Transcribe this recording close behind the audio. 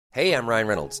Hey, I'm Ryan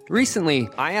Reynolds. Recently,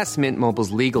 I asked Mint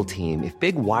Mobile's legal team if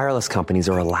big wireless companies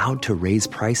are allowed to raise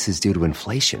prices due to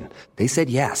inflation. They said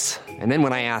yes. And then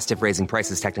when I asked if raising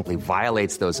prices technically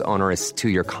violates those onerous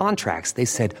two-year contracts, they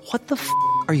said, "What the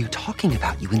are you talking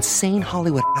about, you insane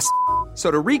Hollywood ass?"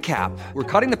 So to recap,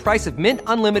 we're cutting the price of Mint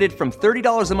Unlimited from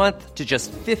 $30 a month to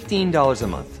just $15 a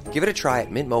month. Give it a try at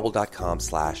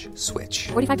mintmobile.com/switch.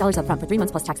 $45 up front for 3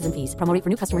 months plus taxes and fees. Promo rate for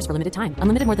new customers for limited time.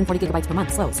 Unlimited more than 40 gigabytes per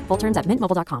month. Slows full terms at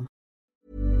mintmobile.com.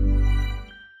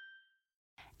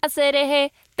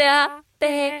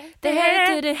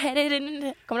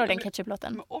 Kommer du ihåg den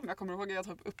ketchup-låten? Om jag kommer ihåg att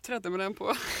jag uppträdde med den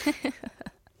på...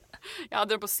 Jag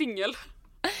hade den på singel.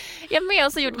 Ja, men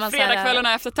och så gjorde man så här...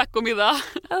 Fredagskvällarna efter tacomiddag.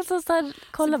 Alltså så här,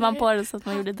 kollar man på det så att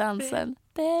man gjorde dansen.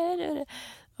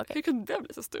 Okay. Hur kunde det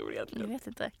bli så stor egentligen? Jag vet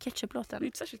inte. Ketchup-låten. Det är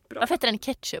inte särskilt bra. Varför heter den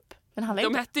ketchup? Den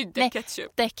de hette ju The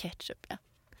Ketchup. The Ketchup, ja.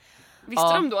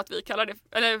 Visste de då att vi kallar det...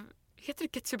 Eller heter det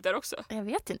ketchup där också? Jag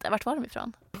vet inte. Vart var de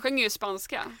ifrån? De sjöng ju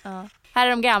spanska. Ja. Här är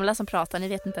de gamla som pratar. Ni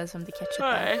vet inte ens om The Ketchup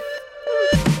är. Nej.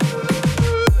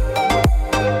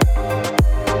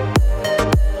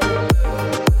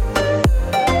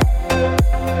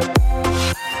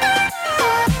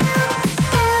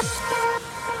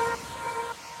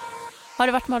 Har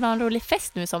det varit någon rolig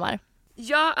fest nu i sommar?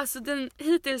 Ja, alltså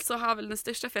hittills så har väl den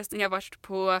största festen jag varit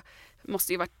på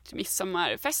måste ju varit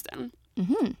midsommarfesten.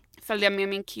 Mhm. Följde jag med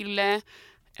min kille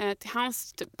till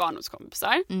hans typ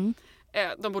barndomskompisar.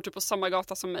 De bor typ på samma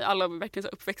gata som mig. Alla var verkligen så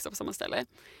uppväxta på samma ställe.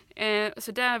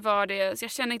 Så där var det, så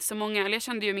jag kände inte så många. Eller jag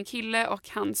kände ju min kille och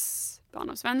hans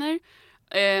barndomsvänner.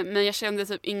 Men jag kände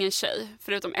typ ingen tjej,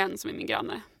 förutom en som är min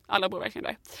granne. Alla bor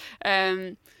verkligen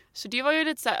där. Så det var ju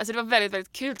lite så här, alltså det var väldigt,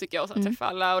 väldigt kul tycker jag att träffa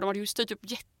alla. Och de hade ju styrt upp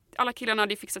alla killarna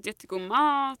hade fixat jättegod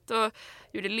mat och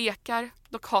gjorde lekar.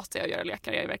 Dock hatar jag att göra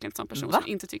lekar. Jag är verkligen en sån person som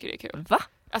inte tycker det är kul. Va?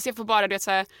 Alltså jag får bara det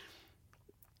så här.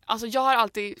 Alltså jag har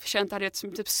alltid känt att det är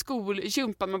som typ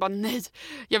skoljumpa. Man bara nej,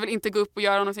 jag vill inte gå upp och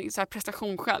göra någonting så här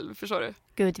prestation själv, förstår du?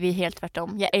 Gud, vi är helt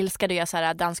tvärtom. Jag älskade att göra så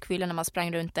här danskvilla när man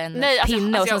sprang runt en alltså,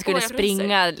 pinne och sen skulle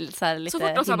springa så här lite. Så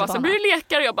fort de sa bara så blir det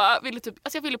lekar och jag bara ville typ,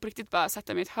 alltså jag ville på riktigt bara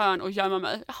sätta mig i ett hörn och gömma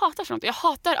mig. Jag hatar sånt. Jag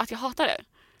hatar att jag hatar det.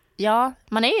 Ja,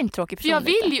 man är ju en tråkig person. Jag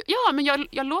vill ju, ja men jag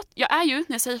är ju när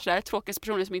jag säger sådär tråkigaste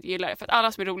personer som inte gillar det. För att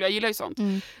alla som är roliga gillar ju sånt.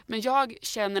 Men jag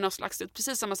känner någon slags,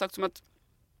 precis samma sak som att,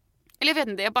 eller jag vet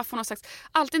inte, jag bara får någon slags,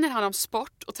 alltid när det handlar om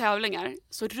sport och tävlingar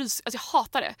så alltså jag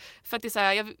hatar det. För att det är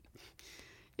såhär,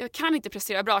 jag kan inte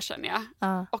prestera bra känner jag.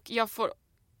 Och jag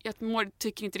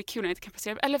tycker inte det är kul när jag inte kan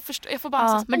prestera. Eller jag får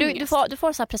bara men du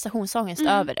får så här prestationsångest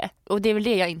över det. Och det är väl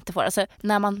det jag inte får. Alltså,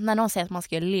 när någon säger att man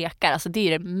ska göra lekar, alltså, det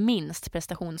är det minst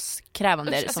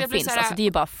prestationskrävande som finns. Såhär, alltså, det är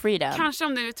ju bara freedom. Kanske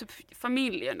om det är typ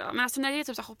familjen då. Men alltså, när det är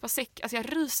typ så hoppa säck, alltså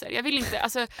jag ryser. Jag vill inte,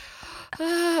 alltså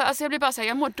jag blir bara såhär,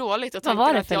 jag mår dåligt. Och vad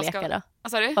var det för lekar då?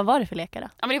 Vad var det för lekar då?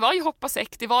 Ja, men det var ju hoppa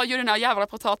säck. Det var ju den här jävla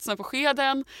potatisen på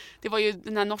skeden. Det var ju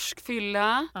den här norsk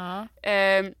fylla.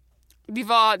 Det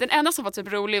var, den enda som var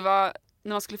typ rolig var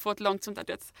när man skulle få ett långt sånt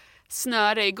där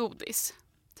snöre i godis.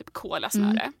 Typ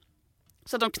kolasnöre.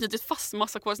 Så att de knutit fast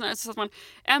massa kolasnöre. Så att man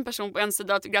en person på en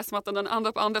sida av gräsmattan och den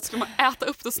andra på andra. Så skulle man äta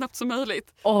upp det snabbt som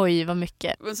möjligt. Oj, vad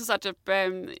mycket. Men så typ,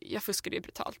 jag fuskade ju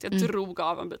brutalt. Jag drog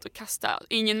av en bit och kastade.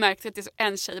 Ingen märkte att det är så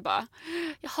en tjej bara,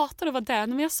 jag hatar att vara den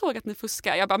men jag såg att ni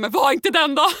fuskar. Jag bara, men var inte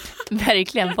den då?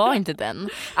 Verkligen, var inte den.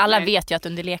 Alla vet ju att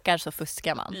under lekar så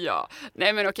fuskar man. Ja,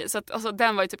 nej men okej. Så att, alltså,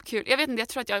 den var ju typ kul. Jag vet inte, jag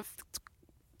tror att jag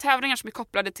tävlingar som är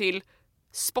kopplade till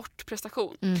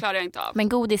sportprestation klarar jag inte av. Men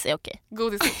godis är okej.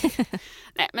 Godis är okej.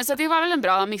 Nej, men så det var väl en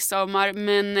bra midsommar,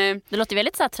 men det låter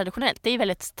väldigt så här traditionellt. Det är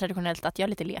väldigt traditionellt att göra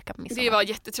lite lekar på midsommar. Det var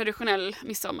jättetraditionell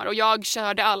midsommar och jag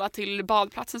körde alla till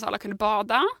badplatsen så alla kunde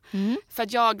bada. För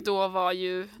att jag då var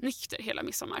ju nykter hela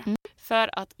midsommar.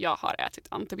 För att jag har ätit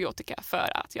antibiotika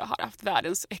för att jag har haft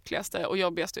världens äckligaste och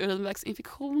jobbigaste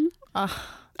urinvägsinfektion.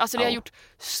 Alltså det har gjort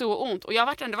så ont och jag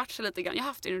har ändå varit så lite grann. Jag har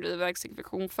haft en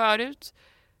urinvägsinfektion förut.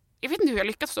 Jag vet inte hur jag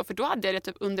lyckats så, för då hade jag det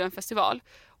typ under en festival.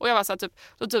 Och jag var så här, typ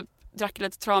drack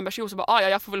lite tranbärsjuice och bara,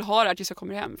 jag får väl ha det här tills jag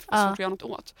kommer hem. För så får jag något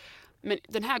åt. Men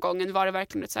den här gången var det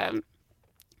verkligen så här,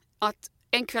 att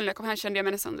en kväll när jag kom hem kände jag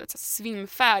mig nästan lite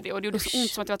svimfärdig. Och det gjorde så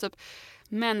ont som att det var typ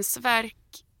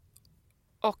mensvärk.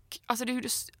 Och alltså det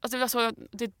var så,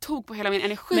 det tog på hela min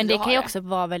energi. Men det kan ju också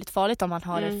vara väldigt farligt om man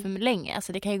har det för länge.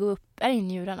 Alltså det kan ju gå upp, är det i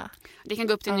njurarna? Det kan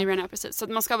gå upp till njurarna, precis. Så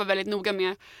att man ska vara väldigt noga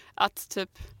med att typ,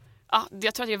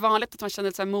 jag tror att det är vanligt att man känner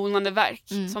ett så här molnande värk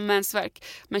som mensvärk.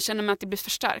 Men känner man att det blir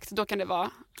förstärkt, då kan det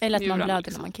vara eller att man blöder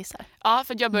liksom. när man kissar. Ja,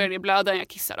 för jag började blöda när jag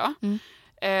kissar då.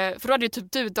 För då hade ju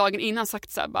typ du dagen innan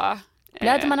sagt så här bara,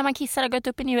 blöder man när man kissar och gått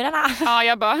upp i njurarna? Ja,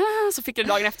 jag bara, så fick jag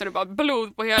dagen efter och bara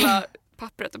blod på hela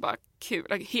pappret och bara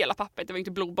kul. Hela pappret, det var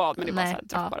inte blodbad men det var så här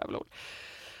droppar av blod.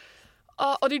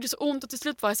 Och det gjorde så ont och till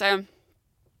slut var jag så här,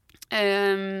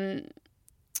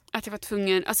 att jag var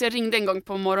tvungen, alltså jag ringde en gång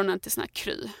på morgonen till sån här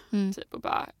Kry typ, och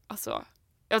bara, alltså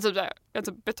jag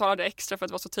betalade extra för att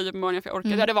det var så 10 på morgonen för jag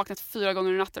orkade. Jag hade vaknat 4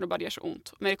 gånger i natten och bara det gör så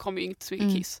ont. Men det kom ju inte så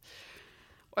mycket kiss.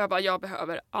 Och jag bara, jag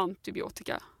behöver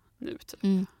antibiotika nu typ.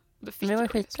 Då fick det var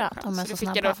jag skitbra att de är så fick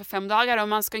jag snabba. det för 5 dagar och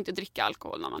man ska inte dricka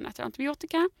alkohol när man äter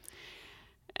antibiotika.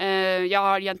 Jag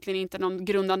har egentligen inte någon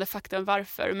grundande fakta om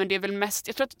varför, men det är väl mest,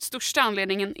 jag tror att största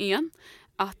anledningen är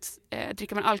att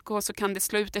dricker man alkohol så kan det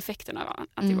slå ut effekten av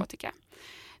antibiotika.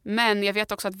 Men jag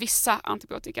vet också att vissa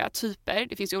antibiotikatyper,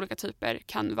 det finns ju olika typer,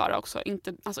 kan vara också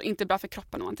inte bra för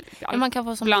kroppen om man inte dricker alkohol. Men man kan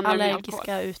få som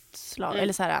allergiska utslag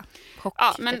eller så här chock.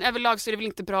 Ja, men överlag så är det väl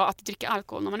inte bra att dricka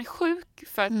alkohol när man är sjuk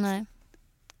för att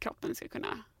kroppen ska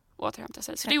kunna återhämta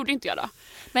sig. Så det gjorde inte jag då.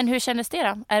 Men hur kändes det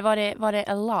då? Var det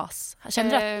a loss?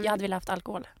 Kände du att jag hade velat haft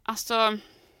alkohol? Alltså,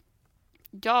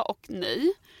 ja och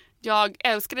nej. Jag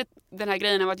älskade den här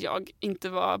grejen av att jag inte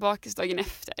var bakis dagen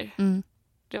efter.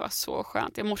 Det var så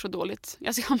skönt. Jag mår så dåligt.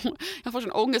 Alltså jag får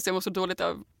sån ångest. Jag mår så dåligt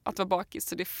av att vara bakis.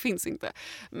 Så det finns inte.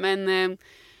 Men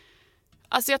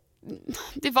alltså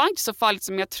det var inte så farligt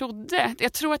som jag trodde.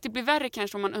 Jag tror att det blir värre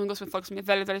kanske om man umgås med folk som är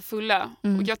väldigt, väldigt fulla.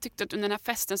 Och jag tyckte att under den här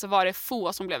festen så var det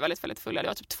få som blev väldigt, väldigt fulla. Det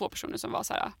var typ 2 personer som var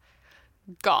så här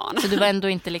gone. Så du var ändå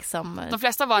inte liksom... De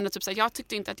flesta var ändå typ så här, jag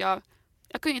tyckte inte att jag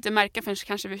kunde inte märka förrän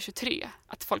kanske vid 23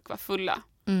 att folk var fulla.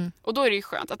 Och då är det ju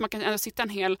skönt att man kan ändå sitta en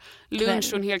hel lunch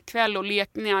och en hel kväll och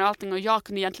lekningar och allting, och jag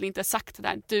kunde egentligen inte sagt det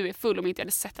där, du är full, om inte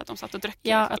hade sett att de satt och drack.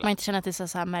 Ja, att man inte känner att det är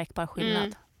så här märkbar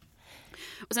skillnad.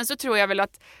 Och sen så tror jag väl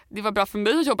att det var bra för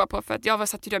mig att jobba på, för att jag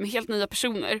satt ju där med helt nya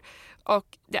personer,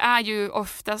 och det är ju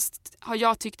oftast, har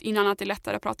jag tyckt innan, att det är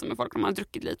lättare att prata med folk när man har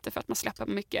druckit lite, för att man släpper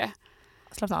mycket.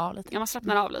 Slappnar av lite. Ja, man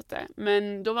slappnar av lite.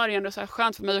 Men då var det ändå så här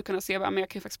skönt för mig att kunna se att jag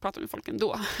kan ju faktiskt prata med folk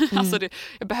ändå. Alltså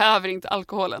jag behöver inte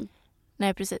alkoholen.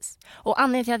 Nej, precis. Och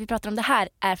anledningen till att vi pratar om det här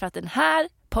är för att den här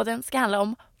podden ska handla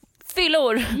om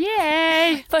fyllor.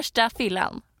 Yay! Första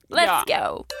fyllan. Let's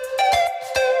go!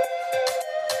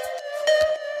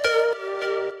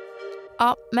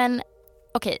 Ja, men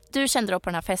okej. Du kände då på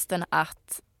den här festen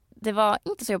att det var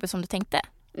inte så jobbigt som du tänkte.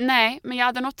 Nej, men jag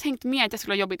hade nog tänkt mer att jag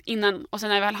skulle ha jobbigt innan. Och sen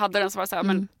när jag väl hade den så var det så här,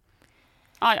 men...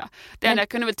 ja. Det enda jag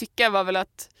kunde väl tycka var väl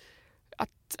att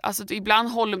alltså, ibland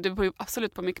håller det på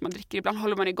absolut på hur mycket man dricker. Ibland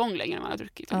håller man igång längre när man har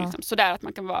druckit. Liksom. Så där att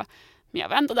man kan vara... Men jag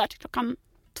var ändå där till klockan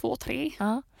 2-3.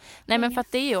 Ja. Nej, men för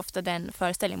att det är ju ofta den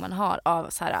föreställning man har av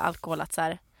så här alkohol, att så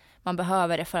här, man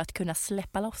behöver det för att kunna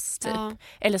släppa loss typ.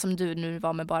 Eller som du nu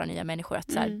var med bara nya människor,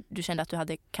 att så här, du kände att du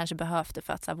hade kanske behövt det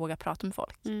för att så här, våga prata med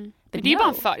folk. Det är ju bara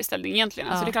en föreställning egentligen.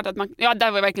 Alltså, det är klart att man,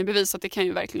 där var jag verkligen bevis att det kan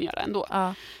ju verkligen göra ändå.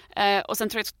 Och sen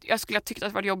tror jag skulle ha tyckt att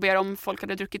det var jobbigare om folk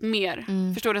hade druckit mer.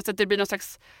 Förstår du, att det blir någon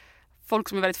slags, folk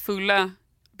som är väldigt fulla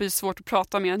blir svårt att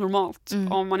prata med normalt.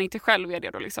 Om man inte själv är det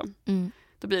då liksom.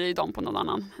 Då blir det ju de på någon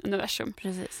annan universum.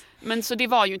 Precis. Men så det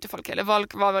var ju inte folk heller.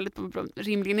 Folk var väldigt på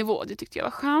rimlig nivå. Det tyckte jag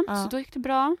var skönt. Så då gick det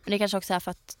bra. Men det är kanske också är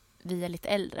för att vi är lite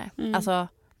äldre. Alltså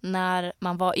när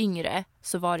man var yngre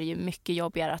så var det ju mycket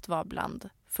jobbigare att vara bland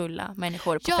fulla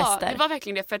människor på fester. Ja, det var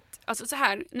verkligen det. För att, alltså, så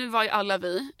här, nu var ju alla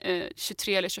vi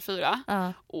 23 eller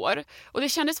 24 år. Och det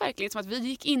kändes verkligen som att vi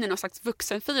gick in i någon slags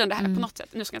vuxenfirande här på något sätt.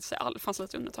 Nu ska jag inte säga alla, det fanns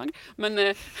lite undantag.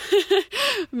 Men,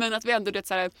 men att vi ändå det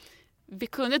så här... Vi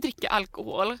kunde dricka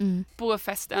alkohol på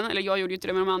festen, eller jag gjorde ju inte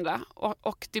det med de andra,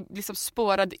 och det liksom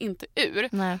spårade inte ur.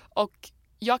 Nej. Och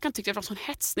jag kan tycka att det var sån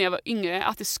hets när jag var yngre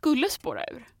att det skulle spåra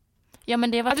ur. Ja,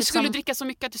 men det var att det typ skulle som... dricka så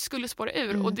mycket att det skulle spåra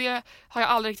ur. Och det har jag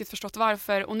aldrig riktigt förstått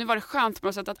varför. Och nu var det skönt på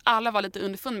något sätt att alla var lite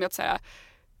underfund med att säga,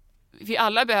 vi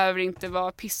alla behöver inte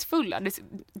vara pissfulla.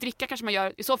 Dricka kanske man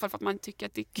gör i så fall för att man tycker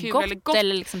att det är kul eller gott.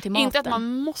 Eller liksom till maten. Inte att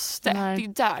man måste. Nej. Det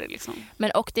är där liksom.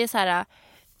 Men och det är så här,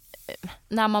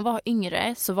 när man var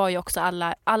yngre så var ju också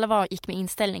alla gick med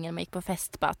inställningen när man gick på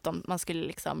fest på att man skulle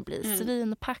liksom bli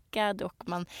svinpackad, och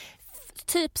man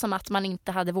typ som att man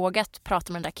inte hade vågat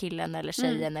prata med den där killen eller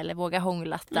tjejen eller våga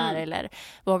hånglat där eller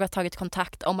våga tagit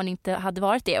kontakt om man inte hade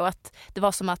varit det, och att det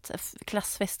var som att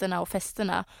klassfesterna och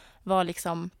festerna var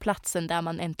liksom platsen där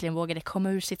man äntligen vågade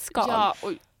komma ur sitt skal. Ja,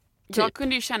 och jag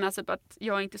kunde ju känna typ att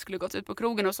jag inte skulle gått ut på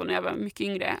krogen och så när jag var mycket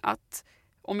yngre, att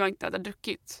om jag inte hade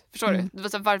druckit. Förstår du? Det var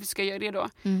så, varför ska jag göra det då?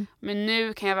 Men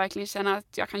nu kan jag verkligen känna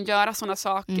att jag kan göra såna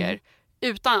saker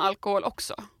utan alkohol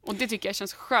också. Och det tycker jag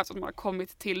känns skönt att man har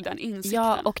kommit till den insikten.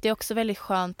 Ja, och det är också väldigt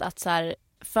skönt att så här,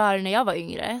 för när jag var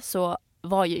yngre så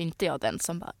var ju inte jag den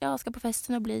som bara, jag ska på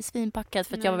festen och bli svinpackad,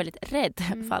 för att jag var väldigt rädd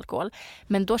för alkohol.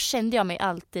 Men då kände jag mig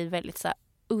alltid väldigt så här,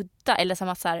 udda, eller som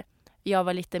att så här, jag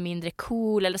var lite mindre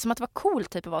cool. Eller som att det var cool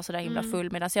typ att vara så där himla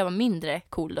full medan jag var mindre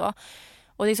cool då.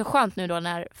 Och det är så skönt nu då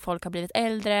när folk har blivit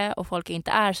äldre och folk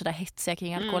inte är så där hetsiga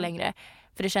kring alkohol längre.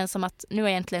 För det känns som att nu har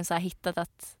jag egentligen så här hittat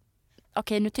att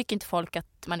okej, nu tycker inte folk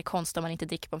att man är konstig om man inte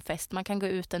dricker på en fest. Man kan gå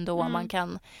ut ändå, man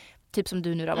kan, typ som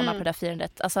du nu då, var med på det där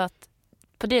firandet. Alltså att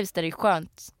på det viset är det ju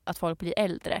skönt att folk blir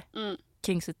äldre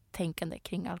kring sitt tänkande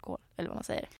kring alkohol, eller vad man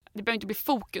säger. Det behöver inte bli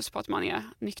fokus på att man är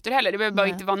nykter heller. Det behöver bara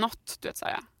inte vara något, du vet så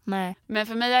här. Nej. Men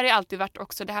för mig har det alltid varit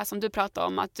också det här som du pratade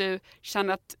om, att du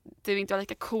kände att du inte var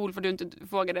lika cool för du inte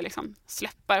vågade liksom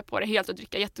släppa på det helt och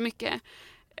dricka jättemycket.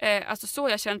 Alltså så har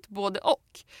jag känt både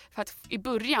och. För att i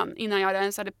början, innan jag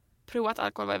ens hade provat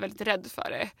alkohol, var jag väldigt rädd för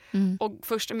det. Och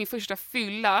min första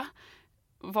fylla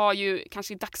var ju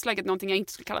kanske i dagsläget någonting jag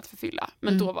inte skulle kalla för fylla.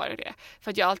 Men då var det.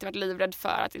 För att jag har alltid varit livrädd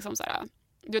för att liksom så här,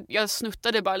 jag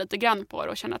snuttade bara lite grann på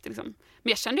det och kände att liksom, men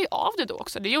jag kände ju av det då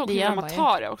också. Det är ju okej om man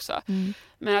tar det också.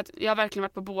 Men att jag har verkligen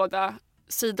varit på båda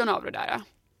sidorna av det där.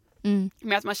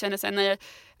 Men att man känner sig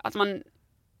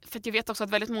för att jag vet också att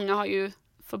väldigt många har ju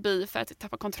fobi för att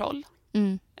tappa kontroll.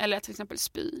 Eller till exempel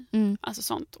spy. Alltså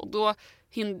sånt. Och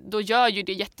då gör ju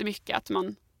det jättemycket att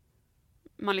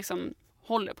man liksom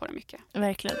håller på det mycket.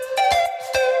 Verkligen.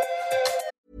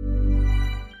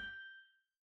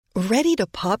 Ready to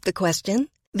pop the question?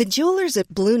 The jewelers at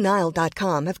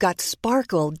BlueNile.com have got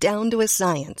sparkle down to a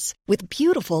science with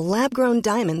beautiful lab-grown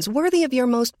diamonds worthy of your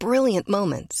most brilliant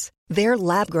moments. Their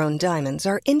lab-grown diamonds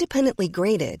are independently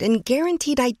graded and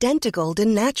guaranteed identical to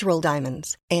natural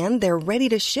diamonds, and they're ready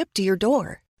to ship to your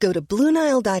door. Go to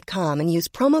BlueNile.com and use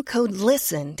promo code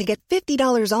LISTEN to get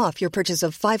 $50 off your purchase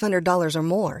of $500 or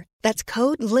more. That's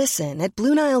code LISTEN at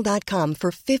BlueNile.com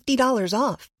for $50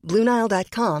 off.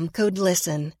 BlueNile.com, code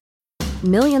LISTEN.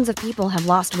 Millions of people have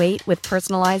lost weight with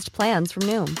personalized plans from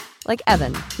Noom. Like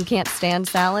Evan, who can't stand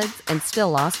salads and still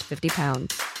lost 50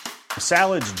 pounds.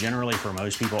 Salads generally for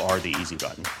most people are the easy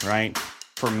button, right?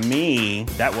 For me,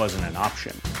 that wasn't an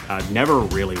option. I never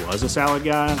really was a salad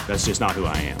guy. That's just not who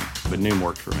I am. But Noom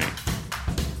worked for me.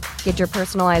 Get your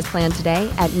personalized plan today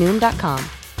at Noom.com.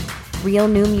 Real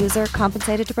Noom user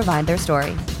compensated to provide their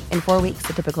story. In 4 weeks,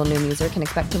 the typical Noom user can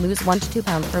expect to lose 1 to 2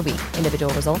 pounds per week.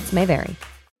 Individual results may vary.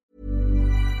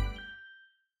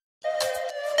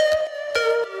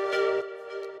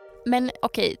 Men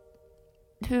okej,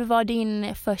 hur var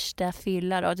din första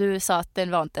fylla då? Du sa att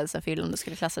den var inte ens en fylla om du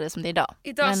skulle klassa det som det är idag.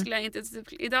 Idag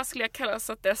skulle jag kalla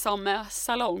det som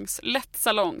lätt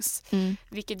salongs.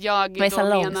 Vilket jag Vad är då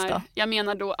salongs menar. då? Jag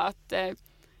menar då att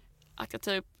jag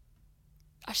typ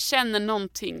jag känner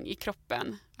någonting i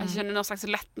kroppen. Jag känner någon slags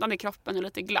lättnad i kroppen och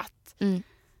lite glatt.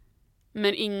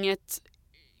 Men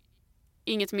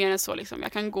inget mer än så liksom.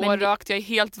 Jag kan gå rakt, jag är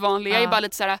helt vanlig. Jag är bara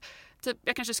lite så här. Typ,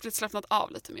 jag kanske skulle slappnat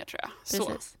av lite mer, tror jag.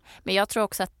 Precis. Men jag tror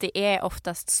också att det är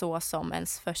oftast så som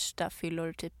ens första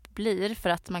fyllor typ blir. För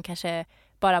att man kanske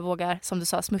bara vågar, som du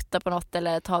sa, smutta på något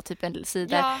eller ta typ en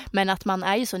sida. Ja. Men att man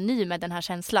är ju så ny med den här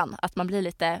känslan. Att man blir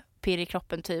lite pirrig i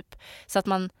kroppen typ. Så att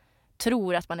man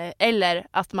tror att man är, eller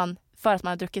att man för att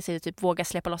man har druckit sig typ vågar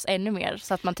släppa loss ännu mer.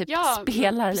 Så att man typ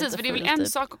spelar precis, lite. För det är väl en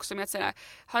sak också med att säga,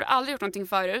 har du aldrig gjort någonting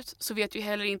förut så vet du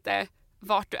heller inte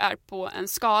vart du är på en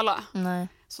skala. Nej.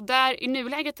 Så där i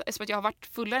nuläget, eftersom att jag har varit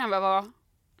fullare än vad jag var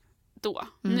då,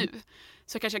 nu.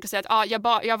 Så kanske jag kan säga att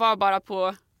jag var bara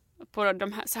på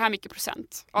de här, så här mycket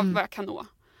procent av vad jag kan nå.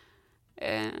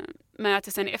 Men att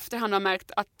jag sen i efterhand har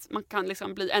märkt att man kan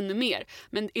liksom bli ännu mer.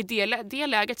 Men i det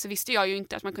läget så visste jag ju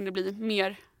inte att man kunde bli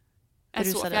mer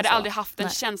än så. Jag hade aldrig haft den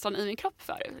känslan i min kropp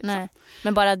förut. Liksom. Nej.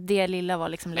 Men bara det lilla var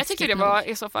liksom läskigt. Jag tycker det var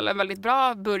i så fall en väldigt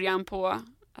bra början på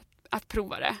att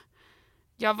prova det.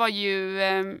 Jag var ju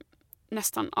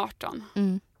nästan 18.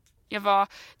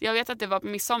 Jag vet att det var på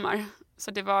midsommar.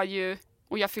 Så det var ju,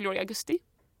 och jag fyllde år i augusti.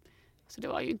 Så det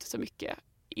var ju inte så mycket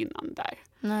innan där.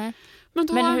 Nej.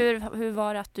 Men hur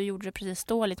var det att du gjorde det precis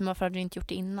då? Lite, varför hade du inte gjort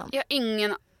det innan? Jag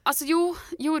ingen, alltså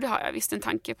jo det har jag visst en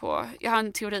tanke på. Jag har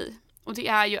en teori. Och det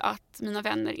är ju att mina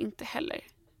vänner inte heller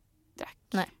drack.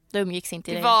 Nej, de umgicks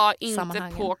inte i det var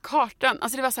inte på kartan.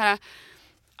 Alltså det var så här.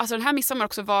 Alltså den här midsommar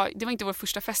också det var inte vår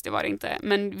första fest, det var det inte.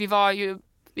 Men vi var ju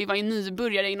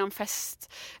nybörjare inom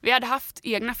fest. Vi hade haft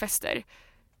egna fester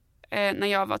när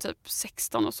jag var typ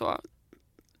 16 och så.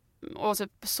 Och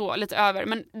typ så, lite över.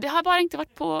 Men det har bara inte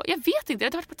varit på, jag vet inte,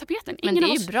 det har varit på tapeten. Men det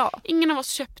är ju bra. Ingen av oss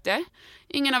köpte.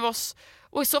 Ingen av oss,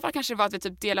 och i så fall kanske det var att vi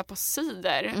typ delade på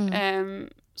cider.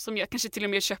 Som jag kanske till och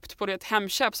med köpt på ett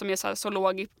Hemköp som är så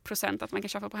låg i procent att man kan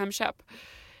köpa på Hemköp.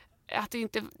 Att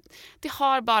det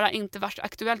har bara inte varit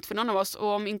aktuellt för någon av oss. Och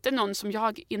om inte någon som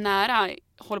jag är nära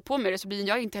håller på med det så blir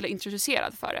jag inte heller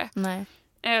introducerad för det. Nej.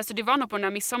 Så det var nog på den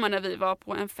här midsommar när vi var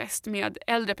på en fest med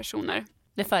äldre personer.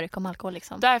 Det förekom alkohol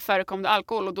liksom. Där förekom det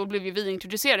alkohol och då blev ju vi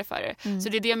introducerade för det. Så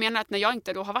det är det jag menar, att när jag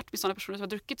inte då har varit med sådana personer som har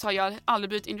druckit så har jag aldrig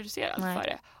blivit introducerad för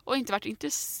det. Och inte varit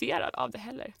intresserad av det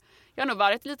heller. Jag har nog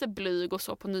varit lite blyg och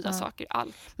så på nya saker.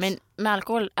 Allt. Men med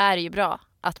alkohol är det ju bra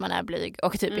att man är blyg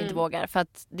och typ inte vågar. För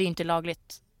att det är inte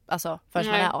lagligt alltså, förrän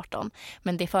man är 18.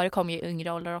 Men det förekommer ju i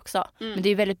yngre åldrar också. Men det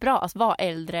är väldigt bra att vara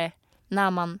äldre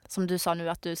när man, som du sa nu,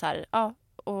 att du så här,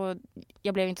 och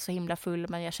jag blev inte så himla full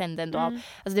men jag kände ändå av.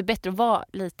 Alltså det är bättre att vara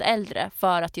lite äldre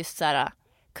för att just så här,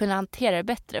 kunna hantera det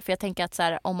bättre. För jag tänker att så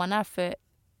här, om man är för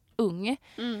ung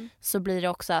så blir det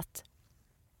också att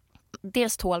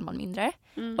dels tål man mindre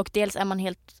och dels är man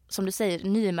helt, som du säger,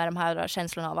 ny med de här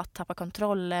känslorna av att tappa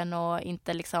kontrollen och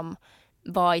inte liksom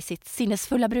vara i sitt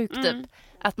sinnesfulla bruk typ.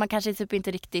 Att man kanske typ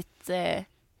inte riktigt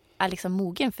är liksom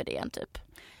mogen för det än typ.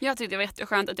 Jag tyckte det var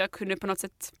jätteskönt att jag kunde på något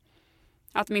sätt,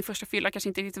 att min första fylla kanske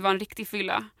inte riktigt var en riktig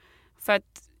fylla. För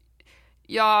att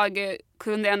jag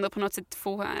kunde ändå på något sätt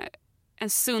få en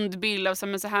sund bild av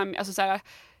så här, alltså så här,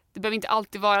 det behöver inte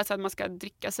alltid vara så att man ska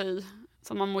dricka sig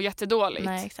så att man mår jättedåligt.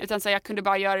 Nej, utan så här, jag kunde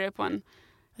bara göra det på en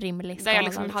rimlig skala. Där jag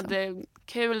liksom hade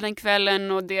kul den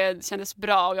kvällen och det kändes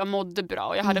bra och jag mådde bra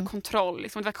och jag hade kontroll.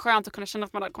 Liksom. Det var skönt att kunna känna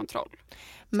att man hade kontroll.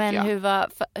 Men hur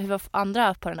var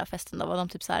andra på den där festen då? Var de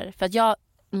typ så här, för att jag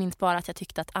minns bara att jag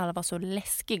tyckte att alla var så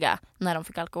läskiga när de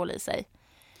fick alkohol i sig.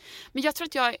 Men jag tror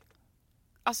att jag,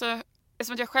 alltså,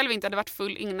 eftersom att jag själv inte hade varit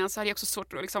full innan så hade jag också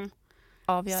svårt att liksom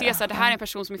se så här, det här är en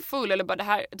person som är full eller bara det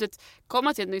här,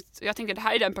 komma till ett nytt, jag tänkte det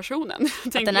här är den personen.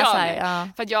 Att den är så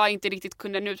här, För att jag inte riktigt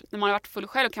kunde nu, när man har varit full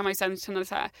själv kan man ju sen känna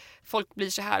så här, folk blir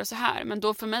så här och så här. Men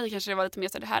då för mig kanske det var lite mer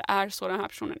så här, det här är så den här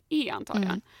personen är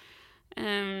antagligen.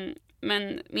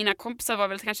 Men mina kompisar var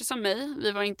väl kanske som mig.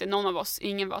 Vi var inte, någon av oss,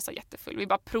 ingen var så jättefull. Vi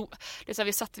bara det så här,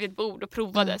 vi satt vid ett bord och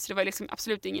provade. Så det var liksom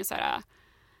absolut ingen så här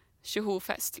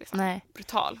tjoho-fest liksom. Nej.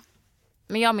 Brutal.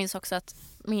 Men jag minns också att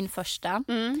min första,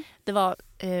 det var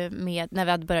med när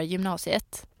vi hade börjat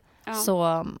gymnasiet. Ja.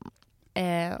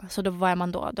 Så då var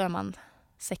man då är man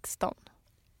 16.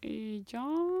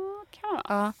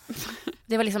 Ja.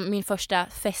 Det var liksom min första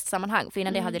festsammanhang. För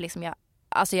innan det hade liksom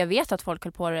jag vet att folk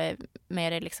höll på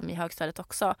med det liksom i högstadiet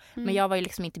också. Men jag var ju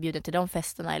liksom inte bjuden till de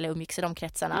festerna eller umgicks i de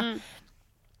kretsarna.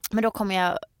 Men då kommer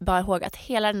jag bara ihåg att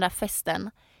hela den där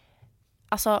festen,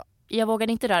 alltså jag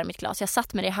vågade inte röra mitt glas. Jag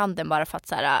satt med det i handen bara för att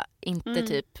så här, inte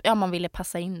typ, man ville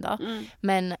passa in då.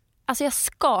 Men alltså jag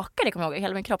skakade, kommer jag ihåg, i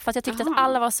hela min kropp. För att jag tyckte att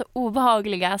alla var så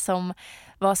obehagliga som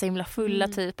var så himla fulla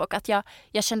typ. Och att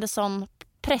jag kände sån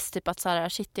press typ att så här,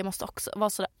 shit, jag måste också vara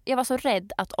så. Jag var så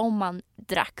rädd att om man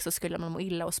drack så skulle man må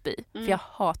illa och spy. För jag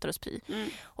hatar att spy.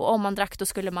 Och om man drack då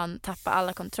skulle man tappa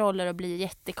alla kontroller och bli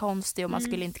jättekonstig. Och man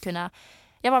skulle inte kunna.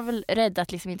 Jag var väl rädd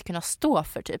att liksom inte kunna stå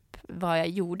för typ vad jag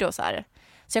gjorde och så här.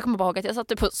 Så jag kommer bara ihåg att jag satt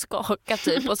typ och skakade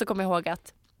typ. Och så kommer jag ihåg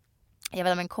att jag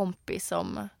var med en kompis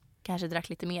som kanske drack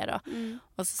lite mer då.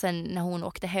 Och så sen när hon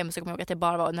åkte hem så kommer jag ihåg att det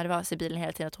bara var när det var i bilen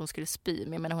hela tiden att hon skulle spy.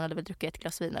 Men hon hade väl druckit ett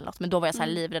glas vin eller något. Men då var jag så här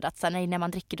livrädd att så här, nej, när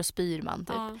man dricker då spyr man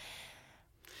typ.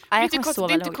 Det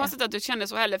är inte konstigt att du känner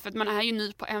så heller, för att man är ju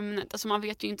ny på ämnet. Alltså man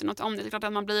vet ju inte något om det. Det är klart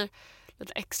att man blir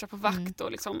lite extra på vakt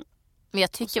och liksom. Men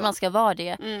jag tycker man ska vara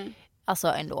det. Alltså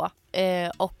ändå.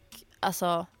 Och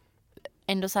alltså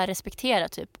ändå så här respektera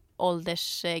typ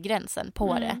åldersgränsen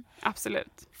på det.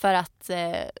 Absolut. För att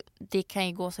det kan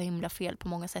ju gå så himla fel på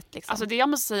många sätt liksom. Alltså det jag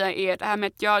måste säga är det här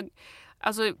med att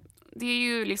alltså det är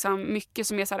ju liksom mycket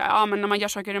som är så här, men när man gör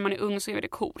saker när man är ung så är det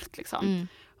coolt liksom.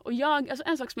 Och alltså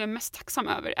en sak som jag är mest tacksam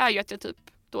över är ju att jag typ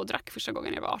då drack första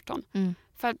gången jag var 18.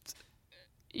 För att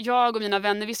jag och mina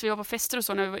vänner, visst vi var på fester och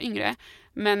så när vi var yngre,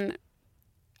 men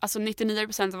alltså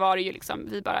 99% var det ju liksom,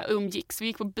 vi bara umgicks. Vi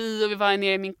gick på bio, vi var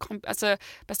nere i min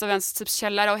bästa väns typ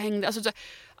källare och hängde.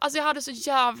 Alltså jag hade så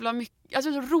jävla mycket,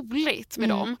 alltså så roligt med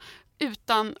dem.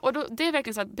 Och då, det är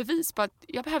verkligen så ett bevis på att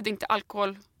jag behövde inte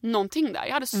alkohol någonting där.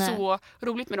 Jag hade så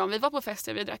roligt med dem. Vi var på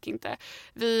fester, vi drack inte.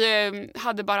 Vi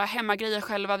hade bara hemmagrejer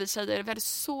själva, vi tjejer. Vi hade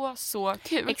så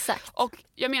kul. Exakt. Och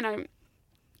jag menar,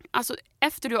 alltså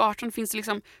efter du är 18 finns det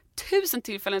liksom 1000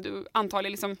 tillfällen du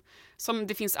antagligen liksom, som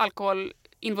det finns alkohol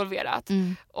involverat.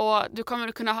 Och du kommer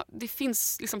att kunna, det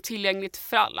finns liksom tillgängligt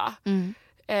för alla.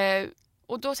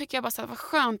 Och då tycker jag bara så här, vad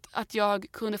skönt att jag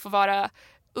kunde få vara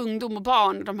ungdom och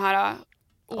barn de här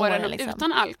åren liksom.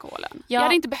 Utan alkoholen. Jag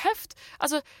hade inte behövt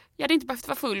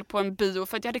vara full på en bio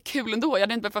för att jag hade kul ändå. Jag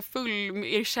hade inte behövt vara full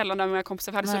i källaren med mina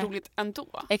kompisar för jag hade så roligt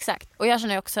ändå. Exakt. Och jag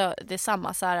känner också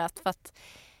detsamma så här att för att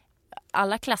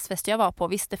alla klassfester jag var på,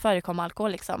 visst det förekom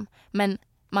alkohol liksom. Men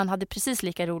man hade precis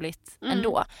lika roligt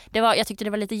ändå. Jag tyckte det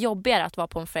var lite jobbigare att vara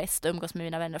på en fest och umgås med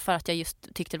mina vänner för att jag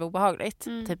just tyckte det var obehagligt.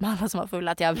 Typ med alla som var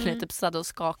fulla, att jag blev typ satt och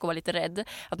skakade och var lite rädd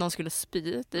att någon skulle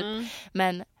spy typ.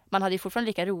 Men man hade ju fortfarande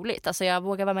lika roligt. Alltså jag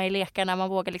vågar vara med i lekarna, man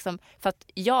vågar liksom, för att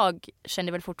jag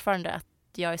kände väl fortfarande att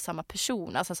jag är samma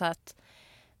person. Alltså så att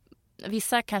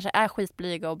vissa kanske är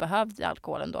skitblyga och behövde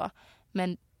alkoholen då.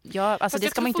 Men alltså det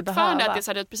ska man inte behöva. Att det är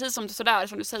så här, precis som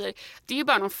du säger, det är ju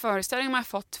bara någon föreställning man har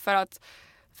fått för att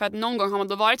någon gång har man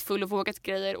då varit full och vågat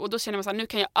grejer och då känner man så här, nu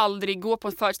kan jag aldrig gå på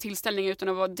en förtillställning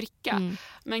utan att dricka.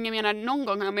 Men jag menar, någon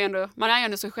gång har man är ju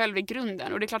ändå sig själv i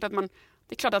grunden och det är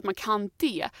klart att man kan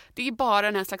det. Det är bara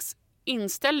den här slags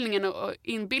inställningen och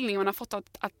inbildningen man har fått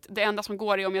att det enda som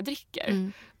går är om jag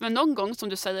dricker. Men någon gång, som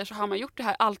du säger, så har man gjort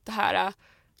allt det här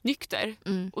nykter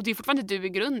och det är fortfarande du i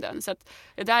grunden. Så att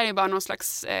det där är bara någon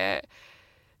slags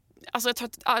alltså jag tror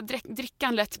att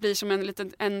drickan lätt blir som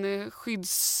en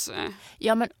skydds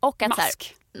ja, men och att mask.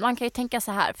 Så här, man kan ju tänka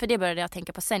så här, för det började jag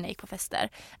tänka på sen jag gick på fester,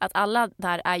 att alla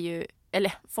där är ju,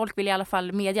 eller folk vill i alla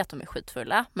fall medge att de är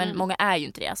skitfulla, men många är ju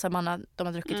inte det. Så de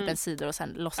har druckit typ en cider och sen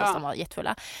låtsas de vara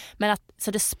jättefulla. Men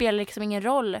så det spelar liksom ingen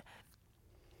roll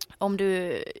om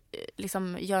du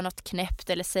liksom gör något knäppt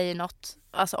eller säger något,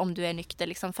 alltså om du är nykter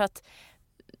liksom, för att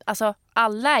alltså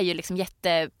alla är ju liksom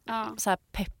jätte så här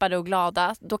peppade och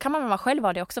glada. Då kan man själv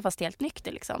vara det också, fast helt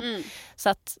nykter liksom. Så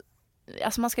att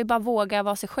alltså man ska ju bara våga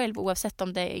vara sig själv oavsett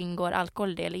om det ingår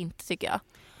alkohol eller inte, tycker jag.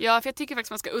 Ja, för jag tycker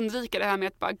faktiskt man ska undvika det här med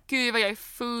att bara, gud vad jag är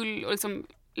full och liksom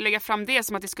lägga fram det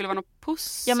som att det skulle vara något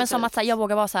positivt. Ja, men som att jag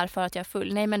vågar vara så här för att jag är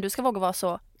full. Nej, men du ska våga vara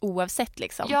så oavsett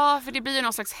liksom. Ja, för det blir ju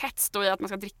någon slags hets då i att man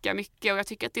ska dricka mycket och jag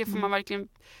tycker att det får man verkligen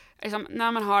liksom,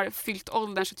 när man har fyllt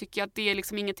åldern så tycker jag att det är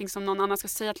liksom ingenting som någon annan ska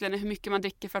säga till en hur mycket man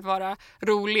dricker för att vara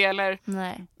rolig eller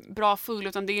bra full,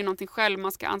 utan det är någonting själv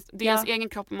man ska det är ens egen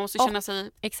kropp, man måste känna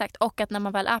sig. Exakt, och att när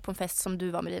man väl är på en fest som du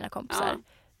var med dina kompisar,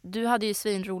 du hade ju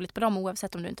svinroligt på dem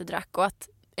oavsett om du inte drack, och att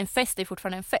en fest är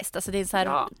fortfarande en fest. Alltså det är en så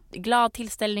här glad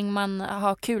tillställning, man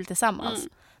har kul tillsammans.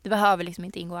 Det behöver liksom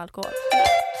inte ingå alkohol.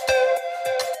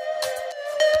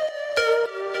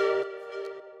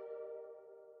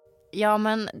 Ja,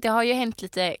 men det har ju hänt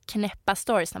lite knäppa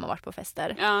stories när man varit på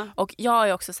fester. Och jag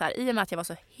är också så här, i och med att jag var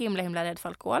så himla rädd för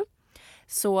alkohol,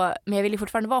 så, men jag ville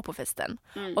fortfarande vara på festen.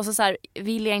 Och så här,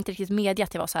 ville jag inte riktigt medge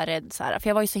att jag var så här rädd. Så här, för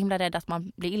jag var ju så himla rädd att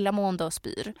man blir illamående och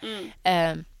spyr.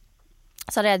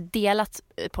 Så hade jag delat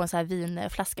på en så här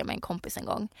vinflaska med en kompis en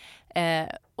gång.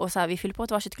 Och så här, vi fyllde på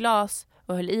ett varsitt glas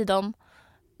och höll i dem.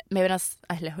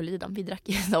 Vi drack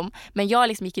ju dem. Men jag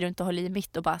liksom gick runt och höll i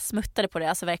mitt och bara smuttade på det.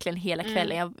 Alltså verkligen hela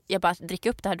kvällen. Jag bara, dricker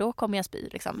upp det här, då kommer jag spy.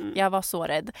 Liksom. Jag var så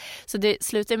rädd. Så det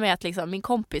slutade med att liksom, min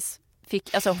kompis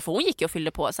hon gick och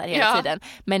fyllde på så här hela tiden.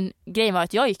 Men grejen var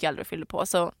att jag gick ju aldrig och fyllde på.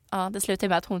 Så det slutade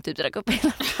med att hon typ drack upp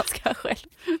hela flaskan själv.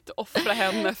 Du offrar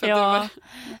henne för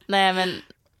Nej, men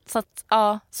så att,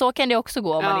 så kan det också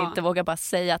gå om man inte vågar bara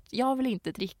säga att jag vill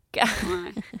inte dricka.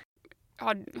 Nej.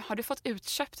 Har du fått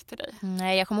utköpt till dig?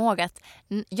 Nej, jag kommer ihåg att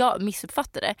jag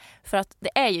missuppfattade. För att det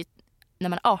är ju, när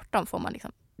man är 18 får man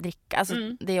liksom dricka. Alltså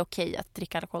det är okej att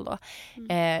dricka alkohol då.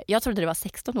 Jag trodde det var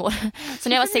 16 år. Så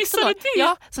när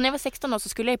jag var 16 år så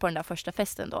skulle jag på den där första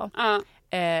festen då.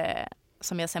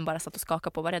 Som jag sen bara satt och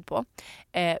skakade på och var rädd på.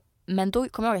 Men då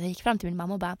kom jag ihåg att jag gick fram till min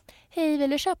mamma och bara, hej, vill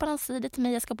du köpa någon cider till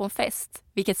mig? Jag ska på en fest.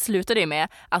 Vilket slutade med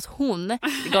att hon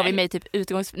gav mig typ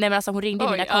hon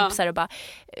ringde mina kompisar och bara,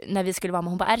 när vi skulle vara med,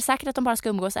 hon bara, är det säkert att de bara ska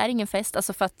umgås? Är det ingen fest?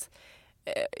 Alltså för att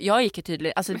jag gick ju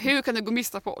tydligt. Alltså, men hur kan du gå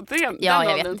mista på det? Ja,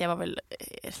 jag vet inte, jag var väl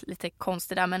lite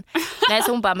konstig där. Men nej,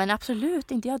 så hon bara, men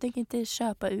absolut inte, jag tänker inte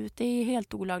köpa ut. Det är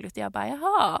helt olagligt. Jag bara,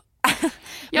 jaha.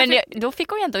 Men då fick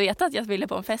hon ju ändå veta att jag ville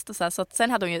på en fest och så att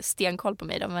sen hade hon ju stenkoll på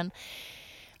mig då, men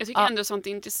jag tycker ändå sånt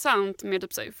är intressant med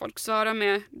typ, så här, folk svarar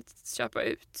med att köpa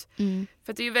ut.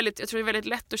 För det är ju jag tror det är väldigt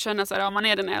lätt att känna så här, om man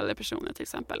är den äldre personen till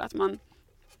exempel, att man,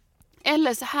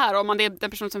 eller så här, om man är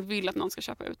den personen som vill att någon ska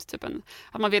köpa ut, typ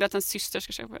att man vill att en syster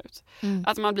ska köpa ut.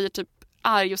 Att man blir typ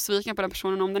arg och sviken på den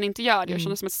personen om den inte gör det och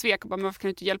känner som ett svek och bara, men varför kan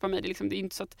du inte hjälpa mig? Det är, liksom, det är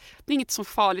inte så att, det är inget som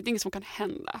farligt, det är inget som kan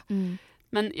hända.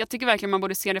 Men jag tycker verkligen man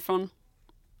borde se det från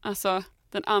alltså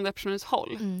den andra personens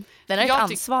håll. Den har ett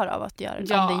ansvar av att göra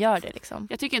det, om den gör det liksom.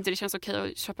 Jag tycker inte det känns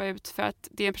okej att köpa ut för att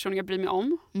det är en person jag bryr mig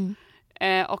om.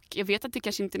 Och jag vet att det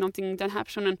kanske inte är någonting den här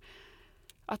personen,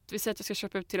 att vi säger att jag ska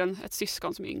köpa ut till ett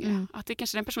syskon som är yngre. Att det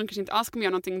kanske, den personen kanske inte alls kommer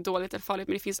göra någonting dåligt eller farligt,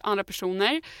 men det finns andra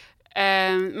personer.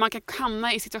 Man kan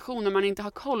hamna i situationer man inte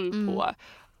har koll på.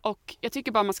 Och jag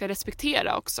tycker bara man ska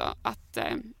respektera också att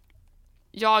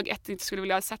jag inte skulle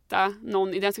vilja sätta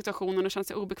någon i den situationen och känna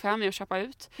sig obekväm med att köpa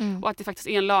ut. Och att det faktiskt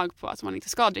är en lag på att man inte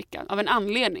ska dricka av en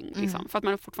anledning. Liksom, för att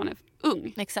man är fortfarande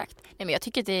ung. Exakt. Nej, men jag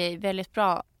tycker att det är väldigt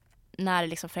bra när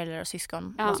liksom föräldrar och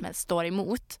syskon vad som helst står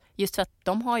emot. Just för att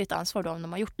de har ju ett ansvar då om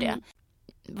de har gjort det.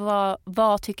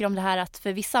 Vad tycker du om det här att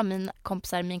för vissa av mina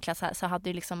kompisar i min klass här, så hade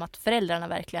ju liksom att föräldrarna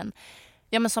verkligen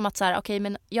Ja, men som att så här, okej,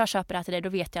 men jag köper det här till dig, då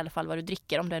vet jag i alla fall vad du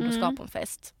dricker om du ändå ska på en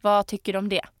fest. Vad tycker du om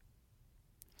det?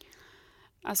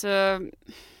 Alltså,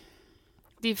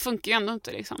 det funkar ju ändå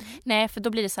inte liksom. Nej, för då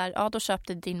blir det så här, ja då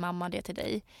köpte din mamma det till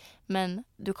dig. Men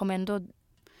du kommer ändå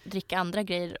dricka andra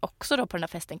grejer också då på den här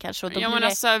festen kanske. Och då ja, blir men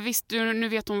alltså visst, nu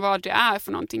vet hon vad det är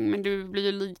för någonting, men du blir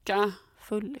ju lika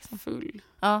full liksom. Full.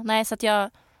 Ja, nej, så att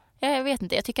jag vet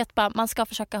inte. Jag tycker att bara, man ska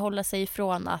försöka hålla sig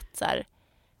ifrån att så här,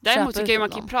 däremot tycker jag man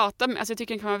kan prata med, alltså jag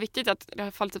tycker det kan vara viktigt att i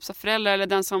alla fall typ så föräldrar eller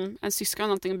den som en syskon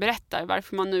någonting berättar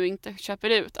varför man nu inte köper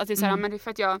ut. Att det är så här, men det är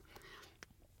för att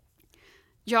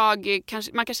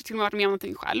man kanske till och med varit med om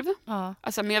någonting själv. Ja.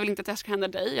 Alltså, men jag vill inte att det ska hända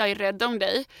dig. Jag är rädd om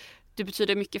dig. Du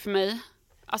betyder mycket för mig.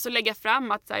 Alltså lägga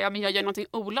fram att så här, ja, men jag gör någonting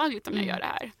olagligt om jag gör det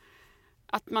här.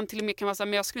 Att man till och med kan vara så här,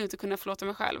 men jag skulle inte kunna förlåta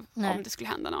mig själv om det skulle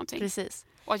hända någonting. Precis.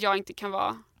 Och att jag inte kan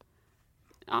vara...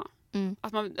 Ja.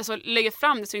 Att man alltså, lägger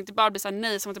fram det så det inte bara blir så här,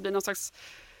 nej, som att det blir någon slags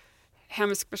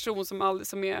hemsk person som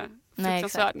är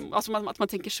fruktansvärd. Alltså att man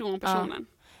tänker så om personen.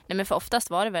 Ja. Nej, men för oftast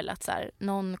var det väl att så här,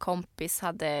 någon kompis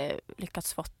hade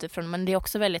lyckats fått det från, men det är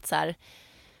också väldigt så här,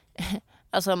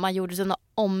 alltså man gjorde sådana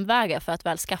omvägar för att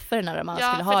väl skaffa det när man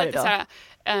skulle ha det då. Så här,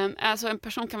 alltså en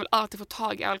person kan väl alltid få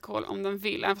tag i alkohol om den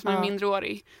vill, även fast man är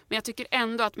mindreårig. Men jag tycker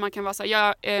ändå att man kan vara så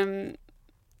här,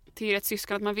 till ett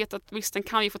syskon att man vet att visst, den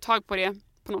kan ju få tag på det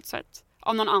på något sätt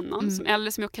av någon annan som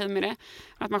är okej med det.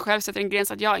 Men att man själv sätter en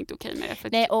gräns att jag är inte okej med det. För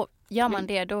nej, och gör man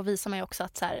det, då visar man ju också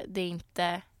att så här, det är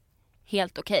inte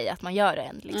helt okej att man gör det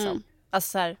än liksom.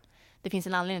 Alltså så här, det finns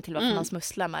en anledning till varför man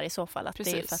smusslar med det i så fall, att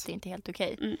det är för att det inte är helt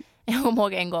okej. Jag kommer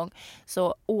ihåg en gång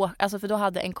så alltså för då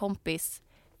hade en kompis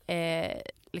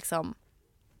liksom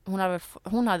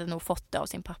hon hade nog fått det av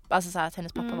sin pappa, alltså så här, att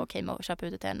hennes pappa var okej med att köpa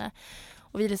ut det till henne.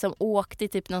 Och vi liksom åkte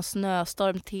typ någon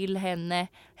snöstorm till henne,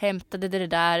 hämtade det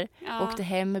där, åkte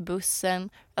hem med bussen.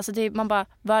 Alltså det, man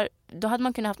bara, då hade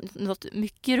man kunnat haft något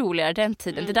mycket roligare den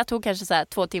tiden. Det där tog kanske så här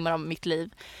 2 timmar av mitt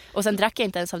liv. Och sen drack jag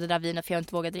inte ens av det där vinet för jag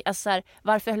inte vågade dricka. Alltså så här,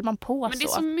 varför höll man på så? Men det är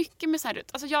så mycket med så här,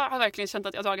 alltså jag har verkligen känt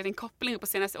att jag har dragit en koppling på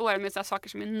senaste åren med så här saker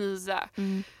som är nya.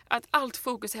 Att allt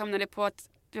fokus hamnade på att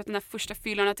du vet, den här första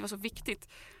fyllan, att det var så viktigt.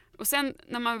 Och sen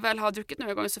när man väl har druckit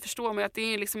några gånger så förstår man att det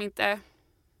är liksom inte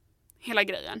hela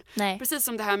grejen. Nej. Precis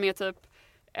som det här med typ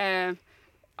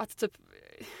att typ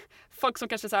folk som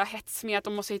kanske så här hets med att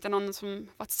de måste hitta någon som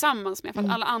var tillsammans med för att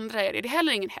alla andra är det. Det är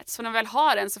heller ingen hets. För när man väl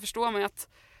har en så förstår man att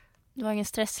det var ingen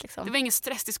stress liksom. Det var ingen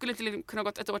stress. Det skulle inte kunna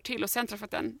gått ett år till och sen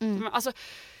träffat den. Alltså,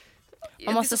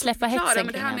 man måste släppa hetsen.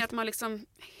 Men det här med att man liksom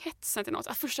hetsar till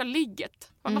något. Första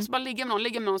ligget. Man måste bara ligga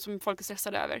med någon som folk är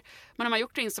stressade över. Men när man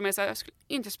gjort det in som är så här, jag skulle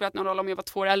inte spelat någon roll om jag var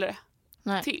 2 år äldre.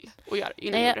 Nej. Till och gör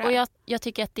nej, och jag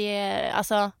tycker att det är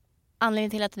alltså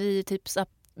anledningen till att vi typ så,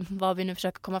 vad vi nu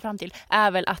försöker komma fram till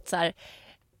är väl att så här,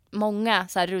 många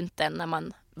så här, runt den när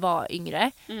man var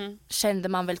yngre kände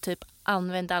man väl typ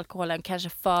använda alkoholen kanske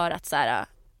för att så här,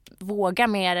 våga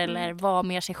mer eller vara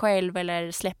mer sig själv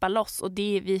eller släppa loss, och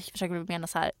det vi försöker mena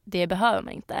så här, det behöver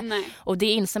man inte. Nej. Och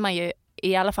det inser man ju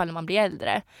i alla fall när man blir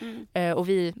äldre. Och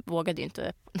vi vågade ju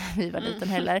inte när vi var liten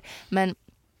heller, men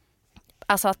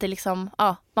alltså att det liksom,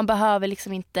 man behöver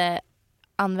liksom inte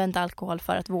använda alkohol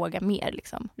för att våga mer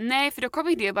liksom. Nej, för då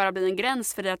kommer det bara bli en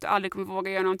gräns för dig att du aldrig kommer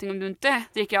våga göra någonting om du inte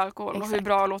dricker alkohol. Exakt. Och hur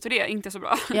bra låter det? Inte så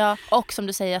bra. Ja, och som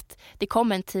du säger att det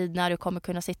kommer en tid när du kommer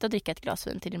kunna sitta och dricka ett glas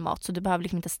vin till din mat, så du behöver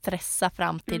liksom inte stressa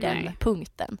fram till den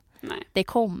punkten. Nej. Det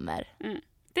kommer.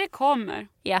 Det kommer.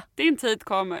 Ja. Din tid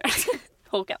kommer.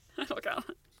 Håkan.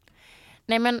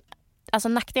 Nej, men alltså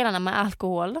nackdelarna med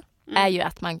alkohol är ju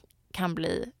att man kan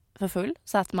bli för full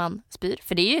så att man spyr.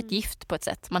 För det är ju ett gift på ett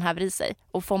sätt man häver i sig.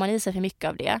 Och får man i sig för mycket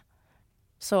av det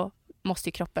så måste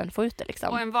ju kroppen få ut det liksom.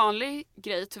 Och en vanlig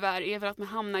grej tyvärr är väl att man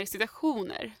hamnar i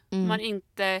situationer man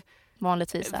inte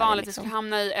vanligtvis liksom skulle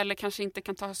hamna i, eller kanske inte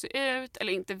kan ta sig ut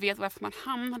eller inte vet varför man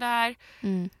hamnar där.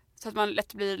 Så att man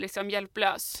lätt blir liksom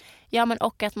hjälplös. Ja, men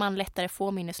och att man lättare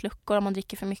får minnesluckor om man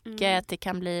dricker för mycket. Att det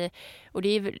kan bli, och det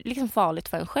är liksom farligt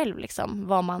för en själv liksom,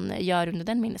 vad man gör under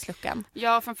den minnesluckan.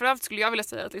 Ja, framförallt skulle jag vilja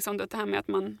säga att liksom det här med att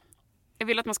jag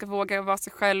vill att man ska våga vara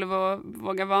sig själv och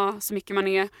våga vara så mycket man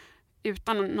är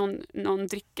utan någon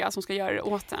dricka som ska göra det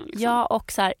åt en. Liksom. Ja,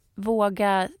 och så här,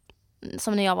 våga,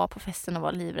 som när jag var på festen och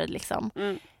var livrädd liksom.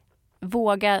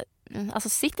 Våga, alltså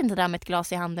sitt inte där med ett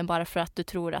glas i handen bara för att du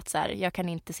tror att så här, jag kan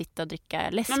inte sitta och dricka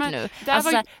läsk nu.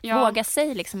 Alltså, så här, våga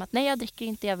säga liksom att nej, jag dricker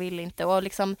inte, jag vill inte, och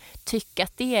liksom tycka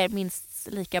att det är minst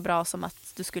lika bra som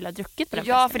att du skulle ha druckit på den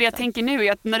festen. Ja, för det jag tänker nu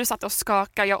är att när du satt och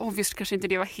skakade, obviously kanske inte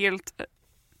det var helt,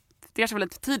 det kanske var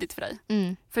lite för tidigt för dig.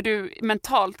 För du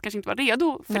mentalt kanske inte var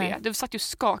redo för det. Du satt ju och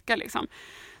skakade liksom.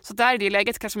 Så där i det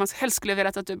läget kanske man helst skulle vilja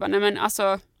att du bara, nej men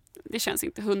alltså det känns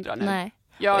inte 100 nu. Nej.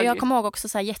 Och jag kommer ihåg också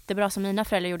så här jättebra som mina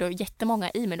föräldrar gjorde och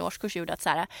jättemånga i min årskurs gjorde att så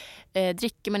här,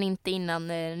 dricker man inte innan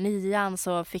 9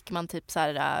 så fick man typ så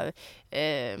här,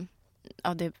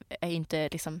 ja det är inte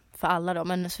liksom för alla då,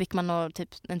 men så fick man nog typ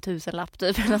en 1000-lapp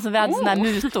typ. Alltså vi hade såna här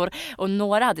mutor och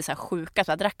några hade så här sjuka,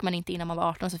 så här, drack man inte innan man var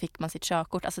 18 så fick man sitt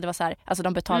körkort. Alltså det var så här, alltså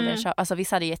de betalade alltså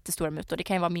vissa hade jättestora mutor, det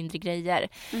kan ju vara mindre grejer.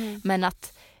 Men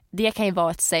att det kan ju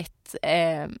vara ett sätt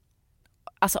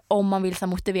alltså om man vill så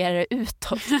motivera det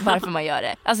utåt varför man gör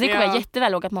det. Alltså det kommer jag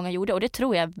jätteväl ihåg att många gjorde och det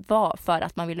tror jag var för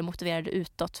att man ville motivera det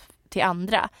utåt till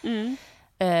andra.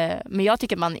 Men jag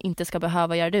tycker att man inte ska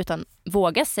behöva göra det utan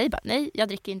våga säga bara nej, jag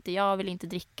dricker inte, jag vill inte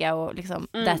dricka och liksom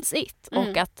that's it.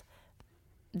 Och att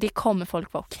det kommer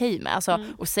folk vara okej med. Alltså,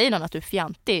 och säger någon att du är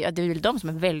fjantig, det är väl de som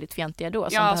är väldigt fjantiga då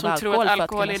som behöver som tror att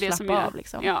alkohol för att är det slappa som är av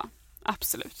liksom. Ja,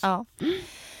 absolut. Ja.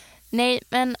 Nej,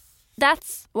 men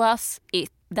that was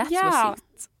it.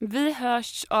 Vi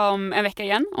hörs om en vecka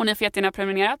igen och ni får jättegärna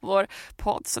prenumerera på vår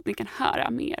podd så att ni kan höra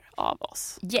mer av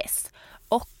oss. Yes.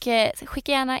 Och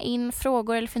skicka gärna in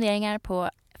frågor eller funderingar på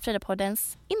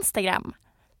Fridapoddens Instagram.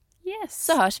 Yes.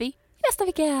 Så hörs vi nästa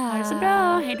vecka. Ha det så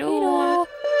bra. Hej då.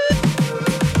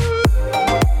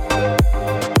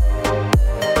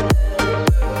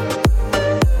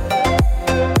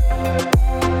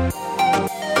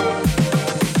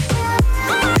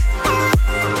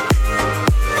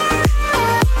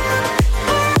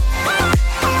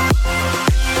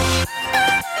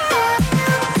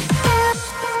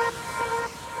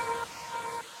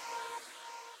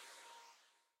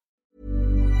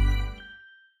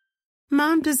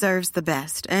 Mom deserves the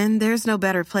best, and there's no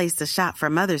better place to shop for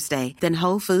Mother's Day than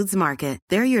Whole Foods Market.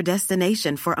 They're your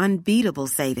destination for unbeatable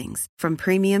savings, from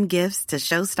premium gifts to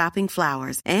show-stopping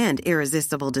flowers and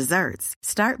irresistible desserts.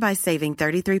 Start by saving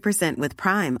 33% with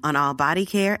Prime on all body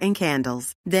care and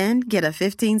candles. Then get a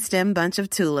 15-stem bunch of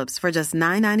tulips for just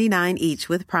 $9.99 each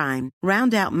with Prime.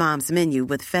 Round out Mom's menu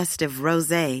with festive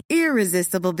rosé,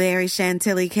 irresistible berry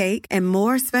chantilly cake, and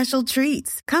more special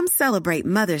treats. Come celebrate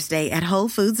Mother's Day at Whole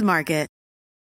Foods Market.